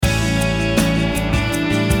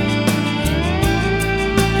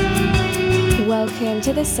Welcome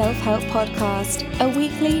to the Self-Help Podcast, a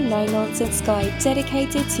weekly no-nonsense guide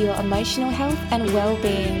dedicated to your emotional health and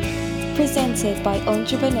well-being. Presented by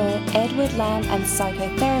entrepreneur Edward Lamb and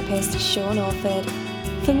psychotherapist Sean Orford.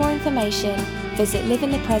 For more information, visit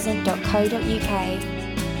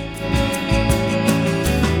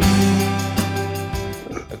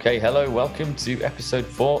liveinthepresent.co.uk. Okay, hello, welcome to episode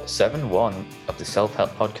 471 of the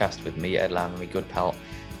Self-Help Podcast with me, Ed Lamb, and my good pal,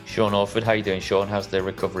 Sean Orford. How you doing, Sean? How's the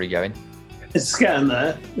recovery going? It's getting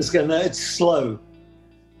there. It's slow.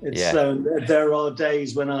 Slow. There are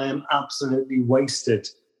days when I am absolutely wasted.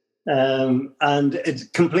 And it's a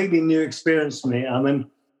completely new experience for me. I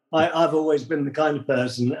mean, I've always been the kind of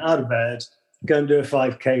person out of bed, go and do a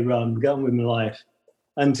 5K run, get on with my life.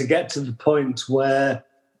 And to get to the point where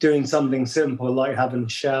doing something simple like having a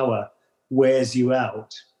shower wears you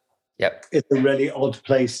out, it's a really odd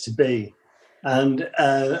place to be. And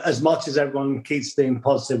as much as everyone keeps being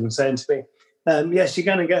positive and saying to me, yes, you're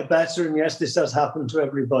going to get better, and yes, this does happen to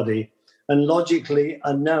everybody. And logically,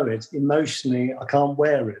 I know it. Emotionally, I can't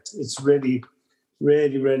wear it. It's really,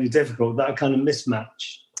 really, really difficult, that kind of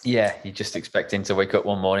mismatch. Yeah, you're just expecting to wake up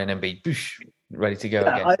one morning and be ready to go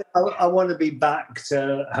again. I want to be back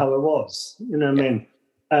to how I was, you know what I mean?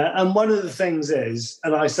 And one of the things is,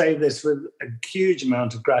 and I say this with a huge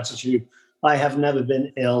amount of gratitude, I have never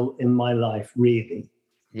been ill in my life, really.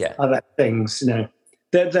 Yeah. I've had things, you know.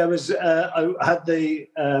 There was, I had the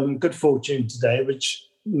good fortune today, which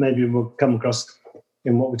maybe we'll come across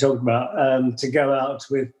in what we're talking about, to go out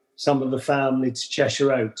with some of the family to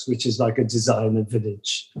Cheshire Oaks, which is like a designer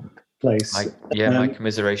village place. My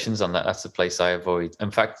commiserations on that. That's the place I avoid.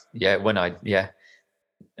 In fact,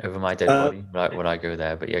 over my dead body, right, when I go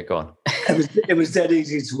there. But yeah, go on. It was dead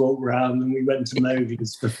easy to walk around, and we went to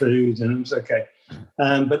Movies for food, and it was okay.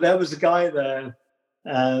 But there was a guy there,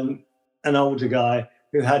 an older guy,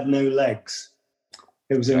 who had no legs.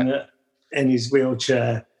 He was in his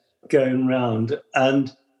wheelchair going round.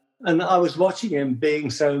 And I was watching him being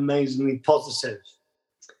so amazingly positive.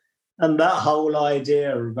 And that whole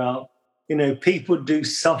idea about, you know, people do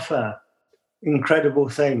suffer incredible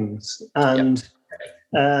things and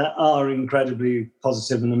are incredibly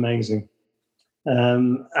positive and amazing.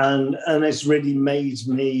 And it's really made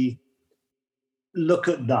me look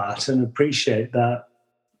at that and appreciate that,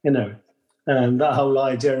 you know. That whole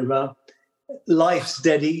idea about life's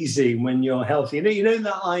dead easy when you're healthy. You know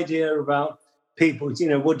that idea about people, you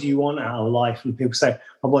know, what do you want out of life? And people say,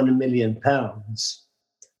 I want £1 million.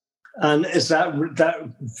 And it's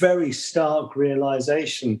that very stark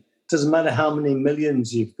realization. Doesn't matter how many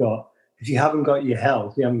millions you've got. If you haven't got your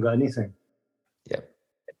health, you haven't got anything. Yeah.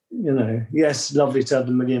 You know, yes, lovely to have £1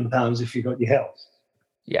 million if you've got your health.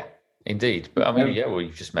 Yeah, indeed. But I mean,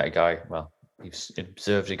 you've just met a guy, you've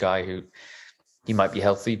observed a guy who he might be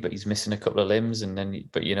healthy, but he's missing a couple of limbs.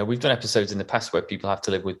 But you know, we've done episodes in the past where people have to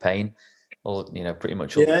live with pain, or you know, pretty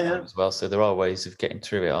much all the time as well. So there are ways of getting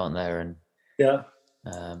through it, aren't there? And you know.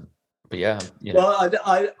 Well,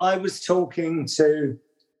 I was talking to.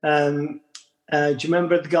 Do you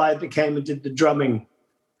remember the guy that came and did the drumming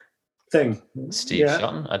thing? Steve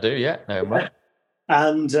Shotton, I do. Yeah, no more.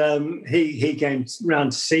 And he came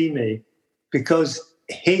round to see me because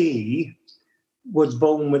he was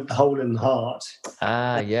born with the hole in the heart.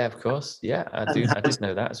 Yeah, of course. Yeah, I did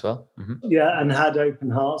know that as well. Mm-hmm. Yeah, and had open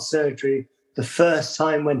heart surgery the first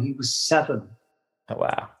time when he was 7. Oh,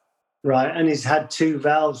 wow. Right, and he's had 2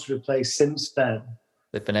 valves replaced since then.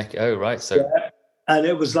 Right. So, and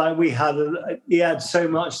it was like he had so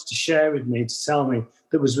much to share with me, to tell me,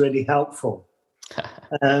 that was really helpful.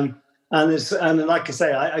 And like I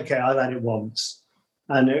say, I've had it once,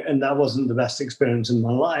 and that wasn't the best experience in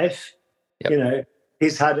my life. Yep. You know,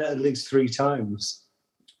 he's had it at least 3 times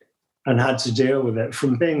and had to deal with it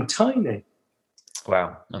from being tiny.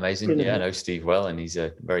 Wow, amazing. You know? Yeah, I know Steve well, and he's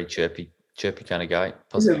a very chirpy kind of guy.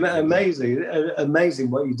 Amazing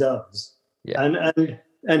what he does. Yeah.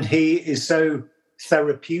 And he is so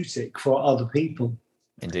therapeutic for other people.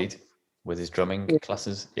 Indeed. With his drumming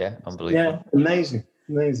classes. Yeah, unbelievable. Yeah, amazing.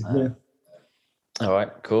 All right,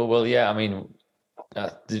 cool. Well, yeah, I mean,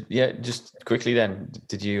 just quickly then,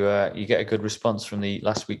 did you get a good response from the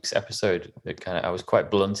last week's episode? I was quite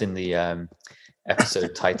blunt in the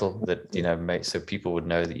episode title that, you know, so people would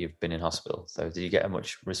know that you've been in hospital. So did you get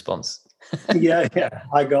much response? Yeah.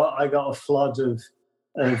 I got a flood of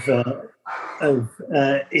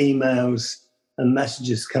emails and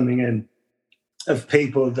messages coming in of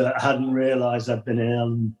people that hadn't realised I'd been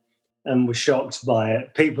ill and were shocked by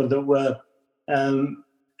it. People that were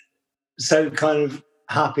so kind of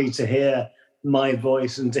happy to hear my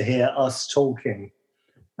voice and to hear us talking.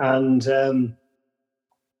 And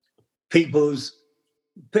people's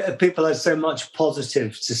people have so much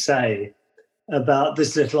positive to say about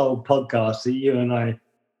this little old podcast that you and I,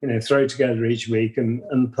 throw together each week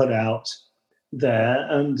and put out there.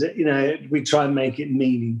 And, we try and make it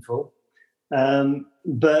meaningful.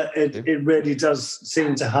 But it really does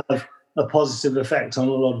seem to have a positive effect on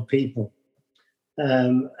a lot of people.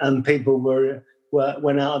 And people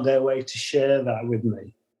went out of their way to share that with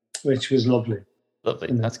me, which was lovely. Lovely.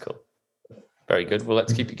 That's cool. Very good. Well,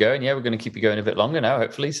 let's keep it going. Yeah, we're going to keep it going a bit longer now,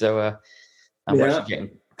 hopefully. So we're actually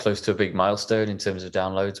getting close to a big milestone in terms of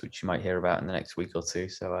downloads, which you might hear about in the next week or two.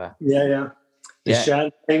 So The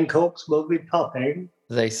champagne corks will be popping.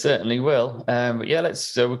 They certainly will. But yeah,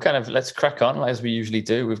 let's crack on as we usually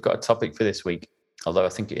do. We've got a topic for this week, although I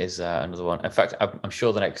think it is another one. In fact, I'm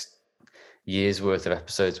sure the next year's worth of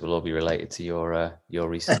episodes will all be related to your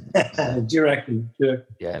recent. Do you reckon?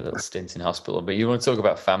 Yeah, a little stint in hospital. But you want to talk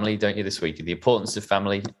about family, don't you, this week? The importance of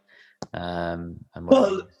family. I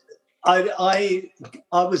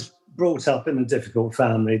was brought up in a difficult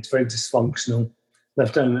family. It's very dysfunctional.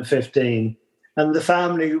 Left home at 15. And the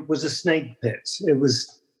family was a snake pit. It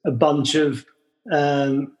was a bunch of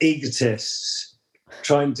egotists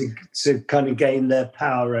trying to kind of gain their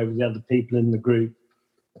power over the other people in the group,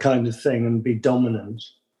 kind of thing, and be dominant.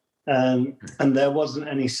 And there wasn't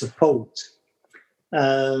any support,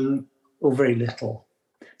 or very little.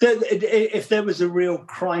 If there was a real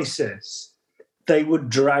crisis, they would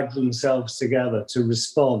drag themselves together to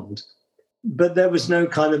respond. But there was no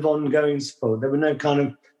kind of ongoing support. There were no kind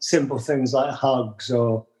of simple things like hugs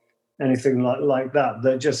or anything like that.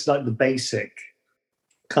 They're just like the basic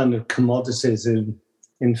kind of commodities in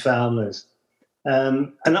families.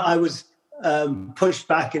 And I was pushed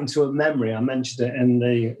back into a memory. I mentioned it in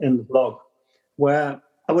the blog, where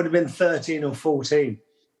I would have been 13 or 14,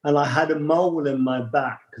 and I had a mole in my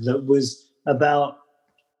back that was about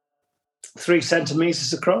 3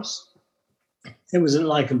 centimeters across. It wasn't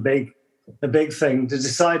like a big thing. They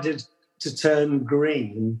decided to turn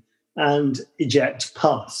green and eject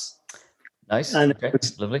pus. Nice. And okay.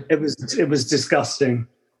 Lovely. It was disgusting,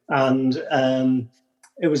 and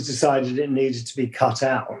it was decided it needed to be cut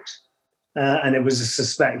out. And it was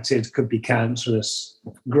could be cancerous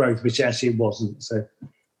growth, which actually it wasn't. So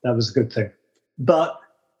that was a good thing. But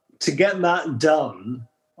to get that done,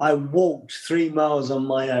 I walked 3 miles on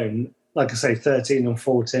my own, like I say, 13 or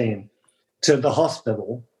 14, to the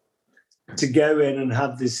hospital to go in and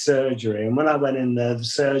have this surgery. And when I went in there, the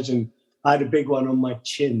surgeon, I had a big one on my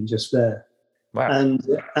chin just there. Wow. And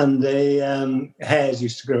the hairs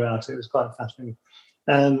used to grow out. It was quite fascinating.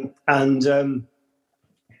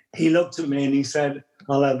 He looked at me and he said,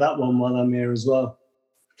 "I'll have that one while I'm here as well."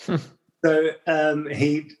 So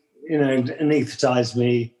he, anaesthetized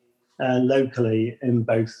me locally in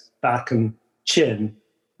both back and chin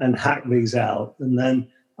and hacked these out. And then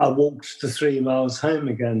I walked the 3 miles home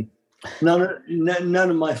again. None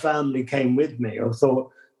of my family came with me or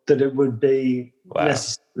thought that it would be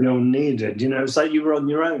necessary or needed. It's like you were on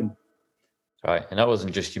your own. Right. And that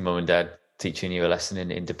wasn't just your mum and dad teaching you a lesson in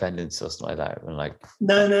independence or something like that.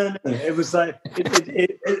 No. It was like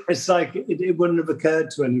it's like it wouldn't have occurred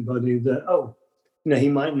to anybody that he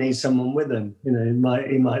might need someone with him. He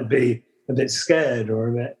might be a bit scared or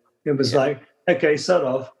a bit. It was like, okay, sod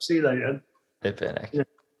off. See you later.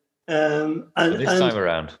 And this time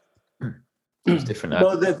around, it's different now.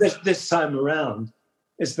 Well, this time around,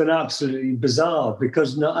 it's been absolutely bizarre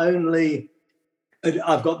because not only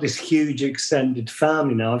I've got this huge extended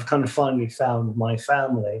family now, I've kind of finally found my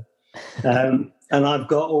family, and I've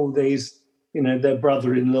got all these, they're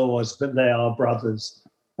brother-in-laws, but they are brothers,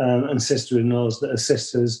 and sister-in-laws that are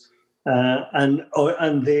sisters, and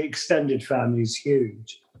the extended family is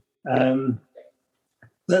huge.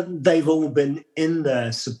 They've all been in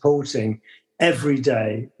there supporting every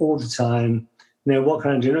day, all the time. What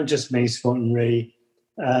can I do? Not just me, supporting Ree.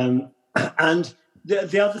 And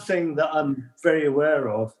the other thing that I'm very aware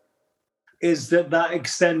of is that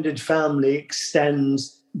extended family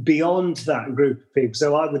extends beyond that group of people.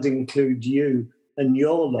 So I would include you and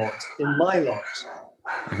your lot in my lot.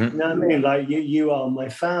 Mm-hmm. You know what I mean? Like you are my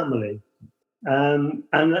family. And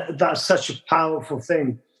that's such a powerful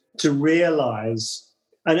thing to realise.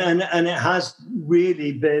 And it has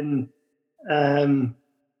really been, I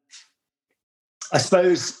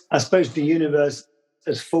suppose the universe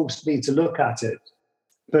has forced me to look at it.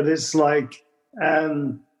 But it's like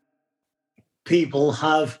people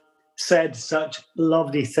have said such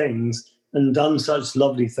lovely things and done such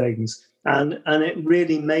lovely things. And it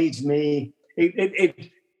really made me,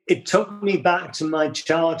 it took me back to my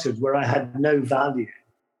childhood where I had no value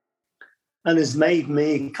and has made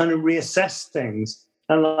me kind of reassess things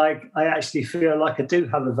And like, I actually feel like I do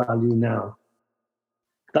have a value now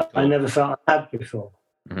that I never felt I had before,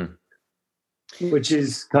 which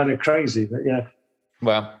is kind of crazy, but yeah.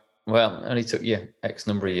 Well, it only took you X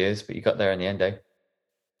number of years, but you got there in the end, eh?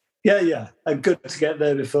 Yeah. And good to get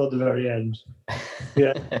there before the very end.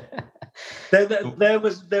 Yeah. there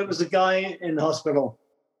was a guy in hospital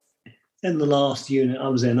in the last unit I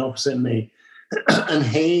was in opposite me, and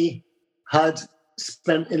he had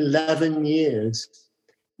spent 11 years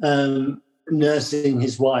nursing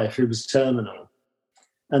his wife who was terminal.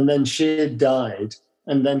 And then she had died,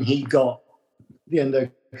 and then he got the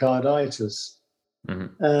endocarditis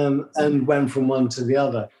and went from one to the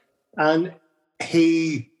other. And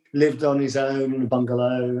he lived on his own in a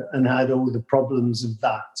bungalow and had all the problems of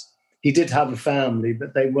that. He did have a family,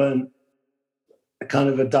 but they weren't a kind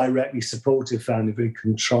of a directly supportive family, very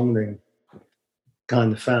controlling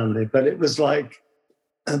kind of family. But it was like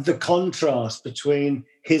the contrast between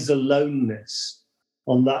his aloneness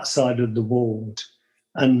on that side of the ward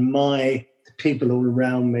and my people all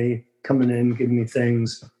around me coming in, giving me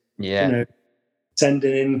things,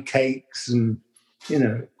 sending in cakes and,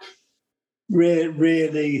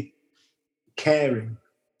 really caring.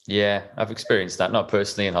 Yeah, I've experienced that, not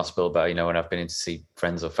personally in hospital, but, when I've been in to see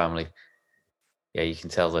friends or family, yeah, you can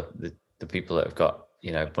tell the people that have got,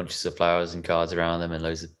 bunches of flowers and cards around them and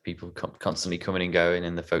loads of people constantly coming and going,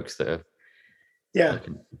 and the folks that are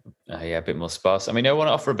looking, a bit more sparse. I mean, I want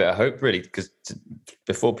to offer a bit of hope, really, because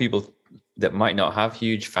before people that might not have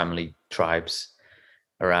huge family tribes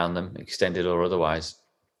around them, extended or otherwise,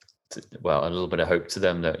 a little bit of hope to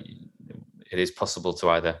them that it is possible to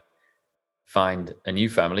either find a new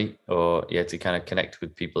family or to kind of connect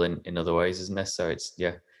with people in other ways, isn't there? So it's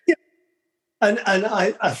and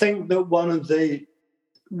I think that one of the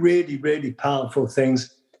really, really powerful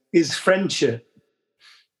things is friendship.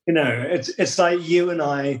 It's like you and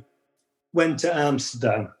I went to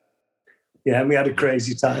Amsterdam, and we had a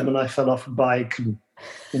crazy time, and I fell off a bike, and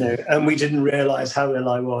and we didn't realize how ill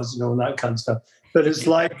I was and all that kind of stuff. But it's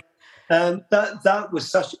like that was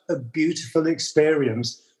such a beautiful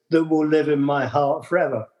experience that will live in my heart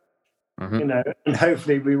forever. And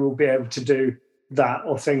hopefully we will be able to do that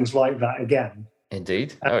or things like that again.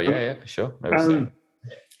 Indeed. For sure.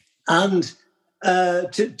 And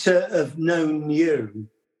to have known you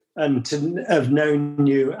and to have known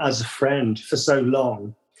you as a friend for so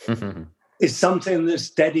long is something that's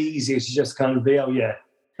dead easy to just kind of be,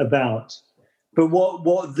 about. But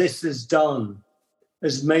what this has done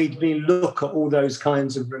has made me look at all those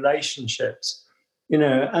kinds of relationships,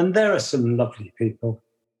 and there are some lovely people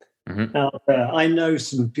out there. I know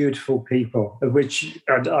some beautiful people, of which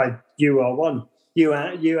you are one. You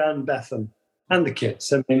and Bethan and the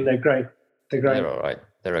kids. I mean, they're great. They're all right.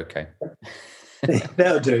 They're okay.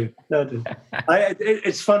 They'll do.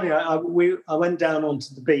 It's funny. I went down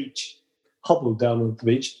onto the beach, hobbled down onto the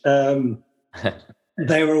beach.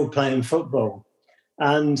 They were all playing football,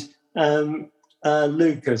 and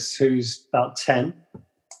Lucas, who's about 10,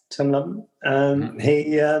 11,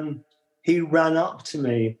 he ran up to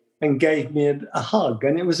me and gave me a hug,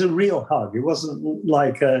 and it was a real hug. It wasn't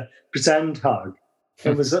like a pretend hug.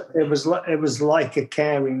 It was like a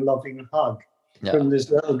caring, loving hug from this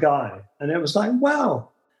little guy, and it was like, wow,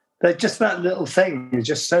 just that little thing is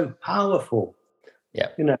just so powerful. Yeah,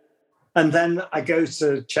 And then I go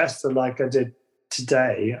to Chester like I did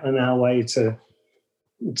today on our way to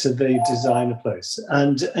the designer place,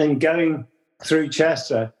 and going through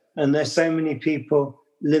Chester, and there's so many people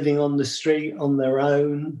living on the street on their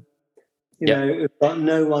own, who've got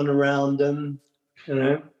no one around them,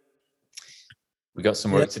 We got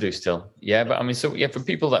some work to do still. Yeah, but I mean, for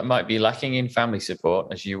people that might be lacking in family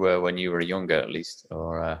support, as you were when you were younger, at least,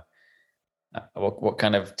 or what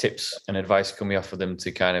kind of tips and advice can we offer them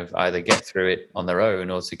to kind of either get through it on their own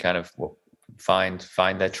or to kind of find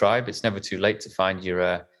their tribe? It's never too late to find your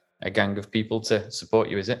a gang of people to support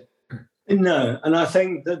you, is it? No, and I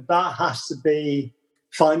think that has to be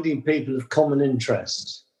finding people of common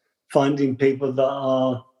interest, finding people that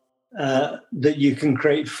are that you can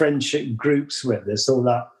create friendship groups with. There's all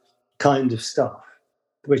that kind of stuff,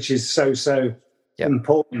 which is so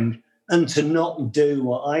important. And to not do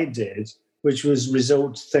what I did, which was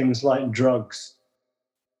resort to things like drugs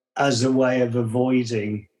as a way of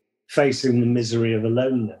avoiding facing the misery of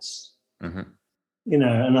aloneness. And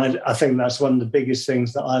I think that's one of the biggest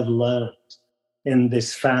things that I've learned in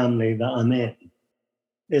this family that I'm in,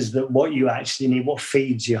 is that what you actually need, what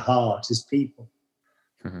feeds your heart, is people.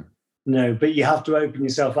 But you have to open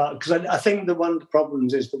yourself up, because I think that one of the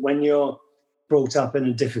problems is that when you're brought up in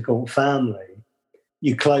a difficult family,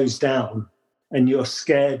 you close down and you're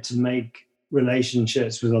scared to make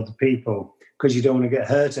relationships with other people because you don't want to get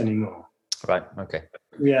hurt anymore. Right. Okay.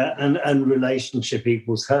 Yeah, and relationship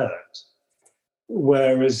equals hurt.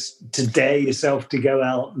 Whereas to dare yourself to go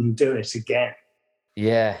out and do it again.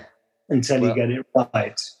 Yeah. Until you get it right.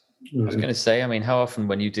 I was going to say, I mean, how often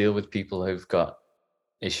when you deal with people who've got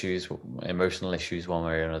issues, emotional issues one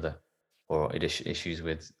way or another, or issues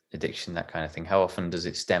with addiction, that kind of thing, how often does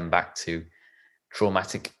it stem back to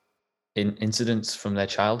traumatic incidents from their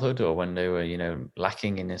childhood or when they were,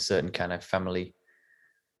 lacking in a certain kind of family?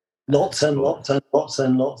 Lots and lots and lots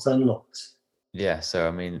and lots and lots. Yeah, so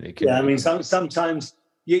I mean, sometimes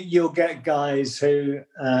you'll get guys who,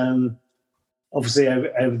 obviously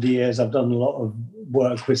over the years, I've done a lot of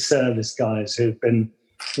work with service guys who've been,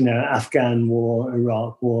 Afghan war,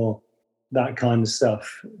 Iraq war, that kind of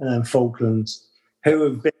stuff, Falklands, who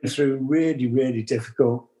have been through really, really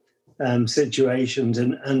difficult situations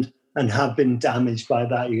and have been damaged by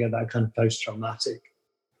that. You get that kind of post-traumatic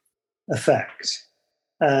effect.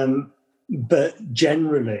 But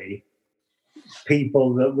generally,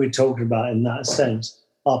 people that we're talking about in that sense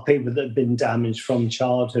are people that have been damaged from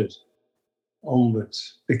childhood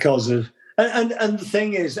onwards because of, and the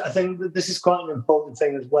thing is, I think that this is quite an important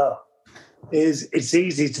thing as well, is it's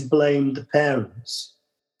easy to blame the parents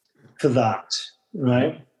for that,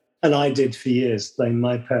 right? And I did for years blame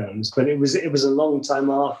my parents, but it was a long time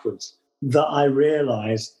afterwards that I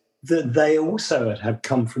realised that they also had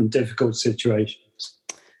come from difficult situations.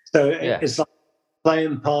 So it's like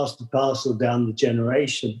playing past the parcel down the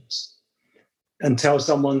generations until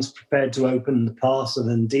someone's prepared to open the parcel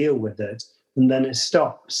and deal with it, and then it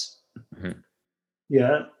stops. Mm-hmm.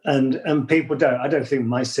 Yeah, and people don't. I don't think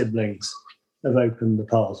my siblings have opened the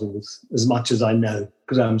parcels as much as I know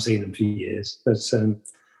because I haven't seen them for years. But and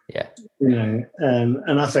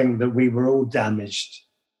I think that we were all damaged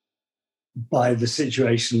by the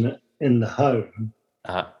situation in the home.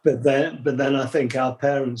 Uh-huh. But then I think our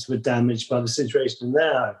parents were damaged by the situation in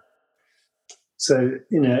their home. So,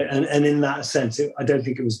 and in that sense, I don't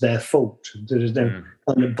think it was their fault. There was no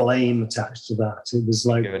kind of blame attached to that. It was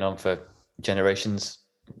like... Going on for generations.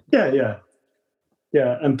 Yeah.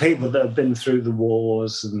 And people that have been through the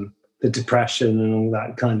wars and the depression and all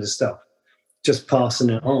that kind of stuff, just passing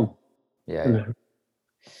it on. Yeah.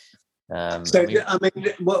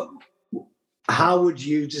 How would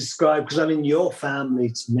you describe, because your family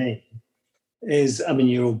to me is,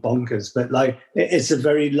 you're all bonkers, but it's a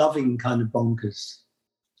very loving kind of bonkers.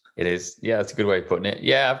 It is. Yeah, that's a good way of putting it.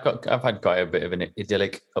 Yeah, I've had quite a bit of an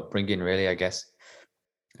idyllic upbringing, really, I guess.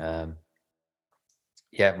 Mum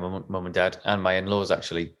and dad and my in-laws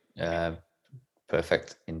actually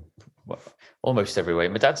perfect in almost every way.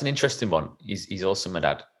 My dad's an interesting one. He's awesome, my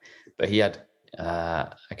dad, but he had I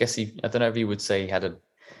don't know if you would say he had a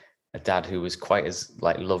dad who was quite as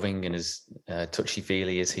loving and as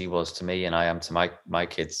touchy-feely as he was to me and I am to my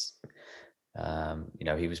kids.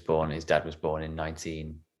 His dad was born in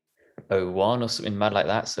 1901 or something mad like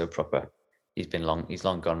that, so proper. He's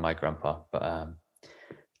long gone, my grandpa, but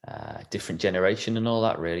different generation and all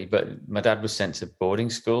that, really. But my dad was sent to boarding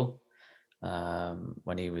school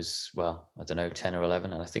when he was, 10 or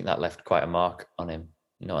 11, and I think that left quite a mark on him,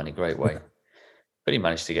 not in a great way. But he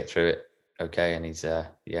managed to get through it okay, and he's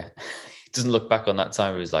he doesn't look back on that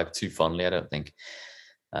time of his life too fondly, I don't think.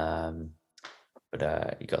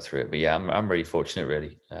 But he got through it. But yeah, I'm really fortunate,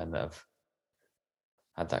 really, and I've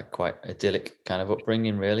had that quite idyllic kind of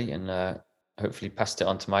upbringing, really, and hopefully passed it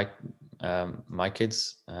on to my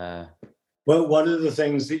kids. Well, one of the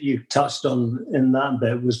things that you touched on in that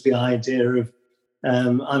bit was the idea of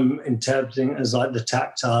I'm interpreting as the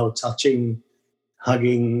tactile, touching,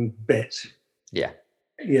 hugging bit.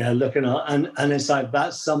 Yeah, looking at, and it's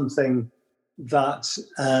that's something that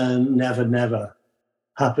never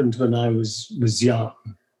happened when I was young,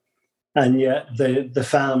 and yet the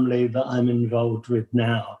family that I'm involved with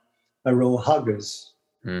now are all huggers,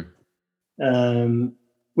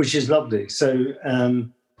 which is lovely. So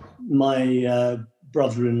my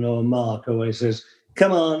brother-in-law Mark always says,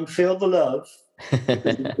 "Come on, feel the love." You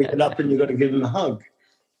pick it up and you've got to give him a hug,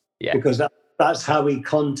 because that's how he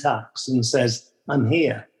contacts and says, "I'm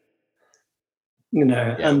here." And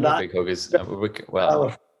we're big huggers.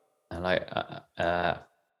 And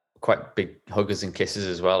quite big huggers and kisses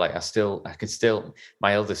as well. I can still.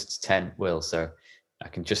 My eldest's 10, Will, so I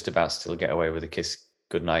can just about still get away with a kiss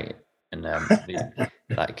goodnight and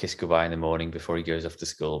that kiss goodbye in the morning before he goes off to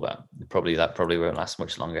school. But that probably won't last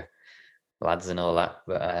much longer, lads and all that.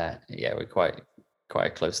 But we're quite a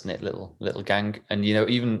close knit little gang, and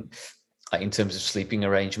even in terms of sleeping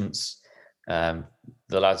arrangements.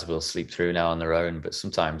 The lads will sleep through now on their own, but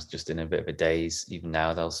sometimes just in a bit of a daze, even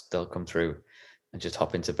now they'll come through and just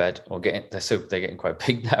hop into bed or they're getting quite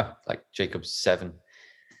big now. Like Jacob's 7,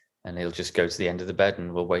 and he'll just go to the end of the bed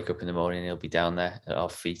and we'll wake up in the morning and he'll be down there at our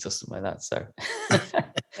feet or something like that. So,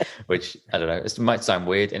 which I don't know, it might sound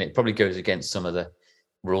weird and it probably goes against some of the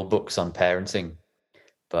rule books on parenting,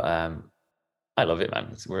 but I love it,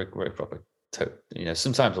 man. We're a proper,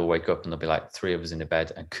 sometimes we'll wake up and there'll be like 3 of us in the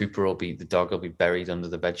bed and Cooper the dog will be buried under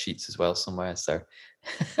the bed sheets as well somewhere. So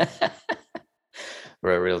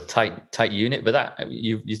we're a real tight unit. But that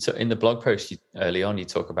you in the blog post early on, you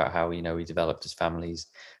talk about how, we developed as families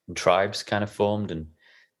and tribes kind of formed. And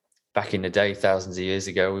back in the day, thousands of years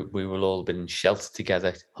ago, we were all been sheltered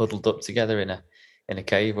together, huddled up together in a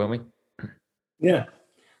cave, weren't we? Yeah.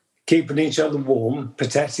 Keeping each other warm,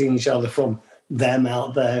 protecting each other from them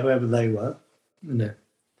out there, whoever they were.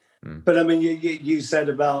 But I mean, you said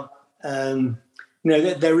about,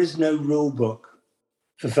 that there is no rule book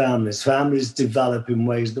for families. Families develop in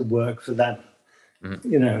ways that work for them,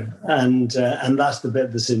 and that's the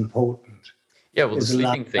bit that's important. Yeah, well, the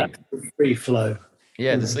sleeping thing, free flow.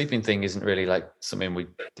 Yeah, the sleeping thing isn't really like something we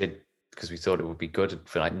did because we thought it would be good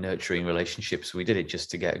for like nurturing relationships. We did it just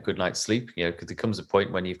to get a good night's sleep, because there comes a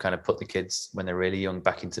point when you've kind of put the kids when they're really young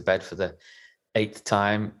back into bed for the 8th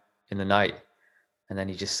time in the night, and then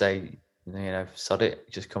you just say, sod it,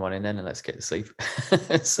 just come on in then and let's get to sleep.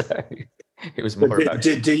 So it was more about.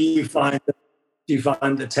 Do you find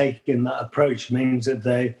that taking that approach means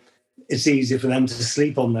that it's easier for them to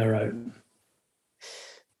sleep on their own?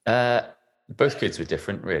 Both kids were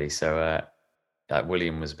different, really. So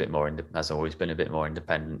William was a bit more, has always been a bit more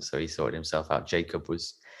independent. So he sorted himself out. Jacob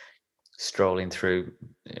was strolling through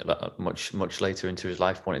much later into his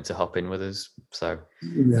life, wanted to hop in with us. So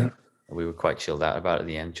we were quite chilled out about it at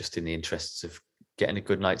the end, just in the interests of getting a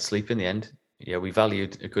good night's sleep in the end. Yeah, we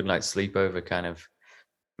valued a good night's sleep over kind of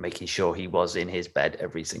making sure he was in his bed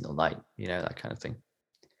every single night, that kind of thing.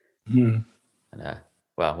 And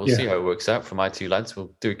we'll see how it works out for my 2 lads.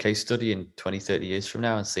 We'll do a case study in 20, 30 years from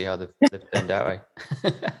now and see how they've turned out.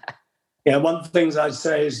 Yeah, one of the things I'd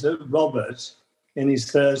say is that Robert, in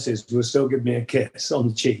his 30s, will still give me a kiss on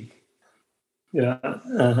the cheek. Yeah,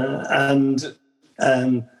 and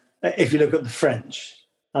if you look at the French,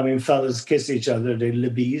 I mean, fellas kiss each other, they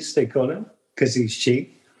le bise, they call it, kiss his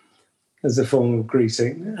cheek as a form of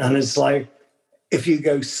greeting. And it's like, if you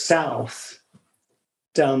go south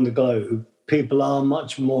down the globe, people are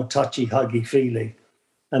much more touchy, huggy, feely.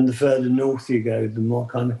 And the further north you go, the more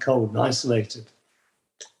kind of cold and isolated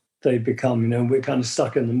they become. We're kind of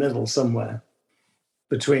stuck in the middle somewhere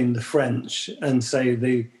between the French and, say,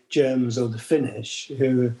 the Germans or the Finnish,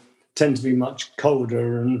 who tend to be much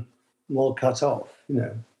colder and more cut off,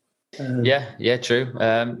 Yeah, true.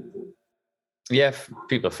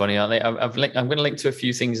 People are funny, aren't they? I'm going to link to a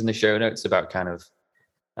few things in the show notes about kind of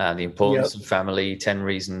the importance of family, 10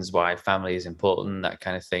 reasons why family is important, that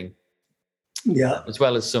kind of thing. Yeah. As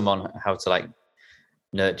well as some on how to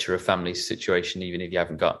nurture a family situation, even if you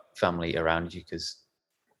haven't got family around you, because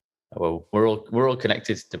we're all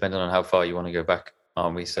connected, depending on how far you want to go back,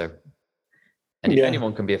 aren't we? So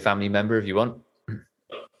anyone can be a family member if you want.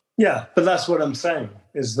 Yeah, but that's what I'm saying,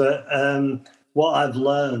 is that what I've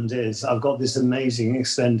learned is I've got this amazing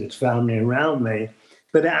extended family around me,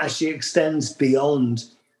 but it actually extends beyond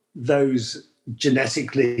those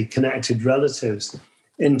genetically connected relatives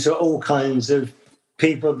into all kinds of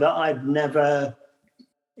people that I've never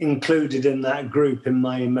included in that group in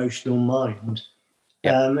my emotional mind,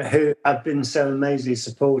 who have been so amazingly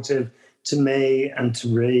supportive to me and to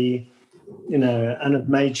Ree, and have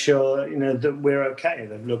made sure, that we're okay.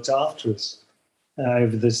 They've looked after us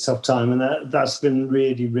over this tough time. And that's been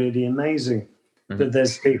really, really amazing, that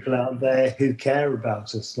there's people out there who care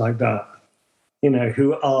about us like that,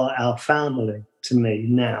 who are our family to me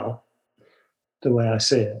now, the way I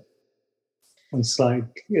see it. It's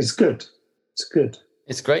like, it's good. It's good.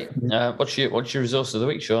 It's great. What's your resource of the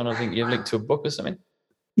week, Sean? I think you've linked to a book or something.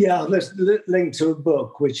 Yeah, let's link to a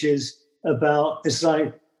book, which is about, it's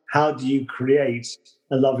like, how do you create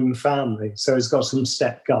a loving family? So it's got some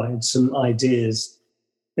step guides, some ideas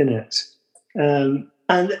in it. And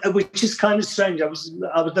which is kind of strange. I was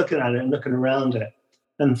looking at it and looking around it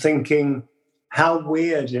and thinking how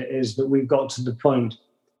weird it is that we've got to the point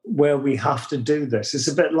where we have to do this. It's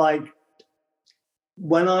a bit like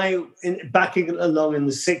when back along in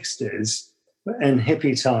the 60s and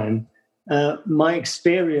hippie time, my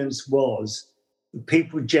experience was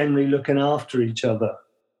people generally looking after each other.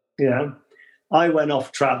 I went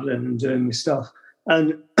off traveling and doing my stuff,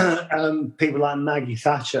 and people like Maggie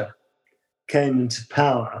Thatcher came into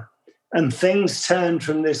power, And things turned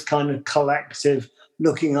from this kind of collective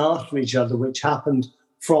looking after each other, which happened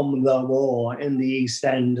from the war in the East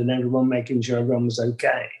End and everyone making sure everyone was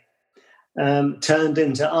okay, turned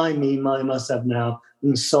into I, me, my, myself now,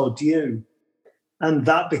 and sod you. And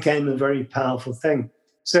that became a very powerful thing.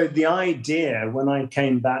 So the idea, when I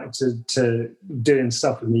came back to doing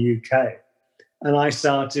stuff in the UK, and I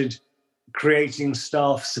started creating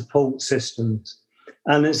staff support systems,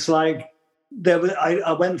 and it's like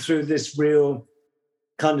I went through this real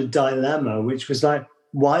kind of dilemma, which was like,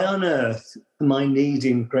 why on earth am I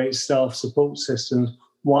needing great staff support systems?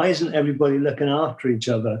 Why isn't everybody looking after each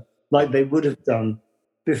other like they would have done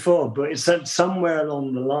before? But it's that somewhere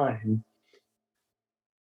along the line,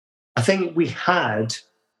 I think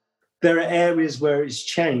there are areas where it's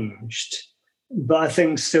changed, but I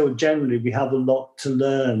think still generally we have a lot to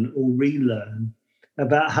learn or relearn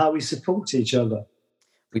about how we support each other.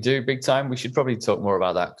 We do, big time. We should probably talk more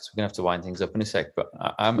about that because we're going to have to wind things up in a sec. But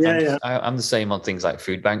I'm the same on things like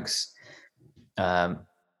food banks.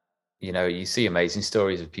 You see amazing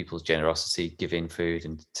stories of people's generosity, giving food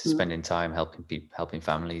and spending time helping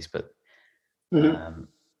families. But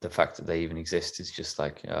the fact that they even exist is just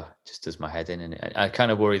like, just does my head in. And I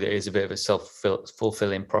kind of worry that it is a bit of a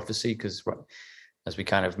self-fulfilling prophecy because as we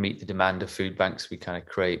kind of meet the demand of food banks, we kind of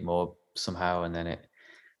create more somehow, and then it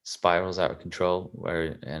spirals out of control.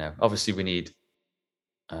 Where obviously we need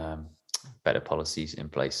better policies in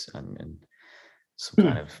place and some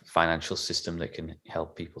kind of financial system that can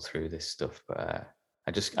help people through this stuff. But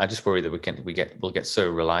I just worry that we'll get so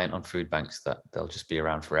reliant on food banks that they'll just be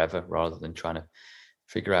around forever, rather than trying to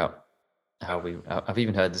figure out I've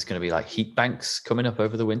even heard there's going to be like heat banks coming up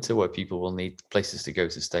over the winter where people will need places to go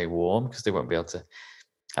to stay warm because they won't be able to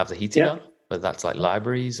have the heating on. But that's like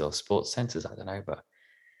libraries or sports centers. I don't know, but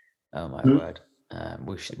oh my word.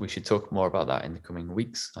 We should talk more about that in the coming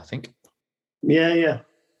weeks, I think. Yeah.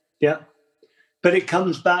 But it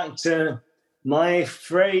comes back to my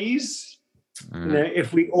phrase,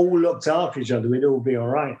 if we all looked after each other, we'd all be all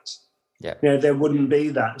right. Yeah. There wouldn't be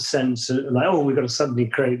that sense of like, we've got to suddenly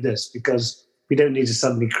create this, because we don't need to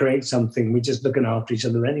suddenly create something. We're just looking after each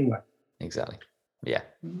other anyway. Exactly. Yeah.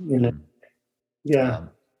 Yeah.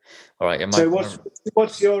 All right. So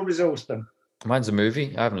what's your resource then? Mine's a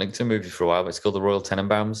movie. I haven't linked to a movie for a while, but it's called The Royal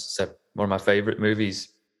Tenenbaums. It's one of my favorite movies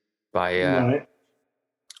by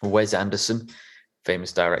Wes Anderson,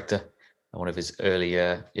 famous director. One of his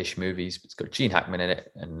earlier-ish movies. It's got Gene Hackman in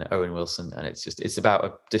it and Owen Wilson, and it's about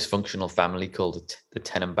a dysfunctional family called the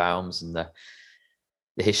Tenenbaums and the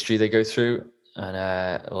history they go through,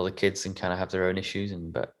 and all the kids and kind of have their own issues,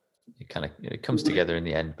 but it kind of it comes together in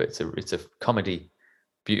the end. But it's a comedy,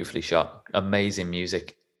 beautifully shot, amazing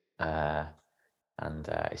music, and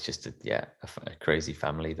it's just a crazy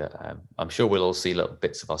family that I'm sure we'll all see little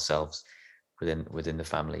bits of ourselves within the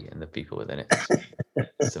family and the people within it.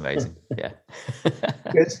 It's amazing. Yeah.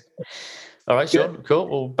 Good. All right, Sean. Good. Cool.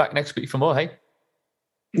 We'll back next week for more, hey?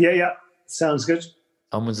 Yeah. Sounds good.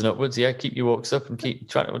 Onwards and upwards. Yeah. Keep your walks up and keep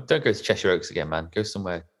trying to, don't go to Cheshire Oaks again, man. Go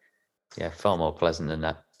somewhere, far more pleasant than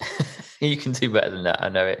that. You can do better than that. I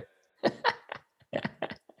know it.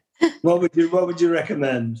 What would you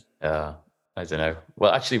recommend? I don't know.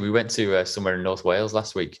 Well, actually, we went to somewhere in North Wales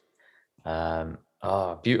last week.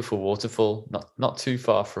 Beautiful waterfall, not too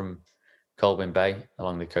far from Colwyn Bay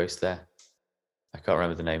along the coast there. I can't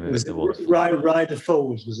remember the name of it. The waterfall. Ryder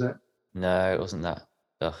Falls, was it? No, it wasn't that.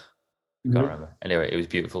 Ugh, I can't remember. Anyway, it was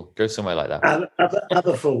beautiful. Go somewhere like that.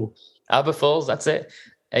 Aberfalls. Aberfalls, that's it.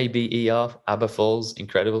 ABER, Aberfalls,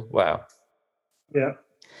 incredible. Wow. Yeah.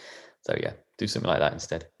 So do something like that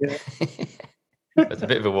instead. Yeah. It's a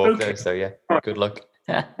bit of a walk though, so good luck.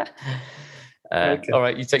 All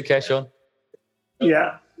right, you take care, Sean.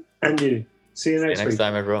 Yeah, and you. See you next week. Next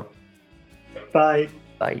time, everyone. Bye.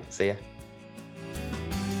 Bye. See ya.